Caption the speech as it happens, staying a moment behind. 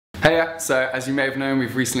Hey, so as you may have known,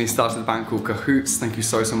 we've recently started a band called Cahoots. Thank you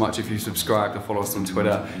so much if you subscribed or follow us on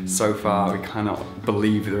Twitter. So far, we cannot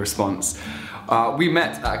believe the response. We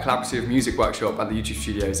met at a collaborative music workshop at the YouTube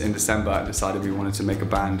studios in December and decided we wanted to make a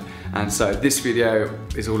band. And so this video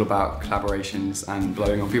is all about collaborations and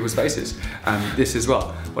blowing on people's faces. And this as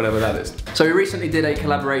well, whatever that is. So we recently did a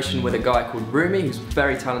collaboration with a guy called Rumi, who's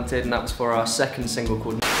very talented, and that was for our second single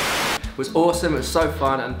called It was awesome, it was so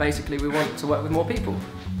fun, and basically we want to work with more people.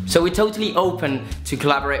 So we're totally open to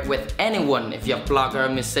collaborate with anyone. If you're a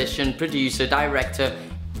blogger, musician, producer, director,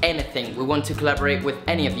 anything. We want to collaborate with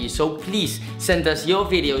any of you. So please send us your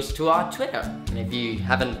videos to our Twitter. And if you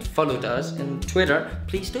haven't followed us on Twitter,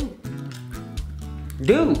 please do.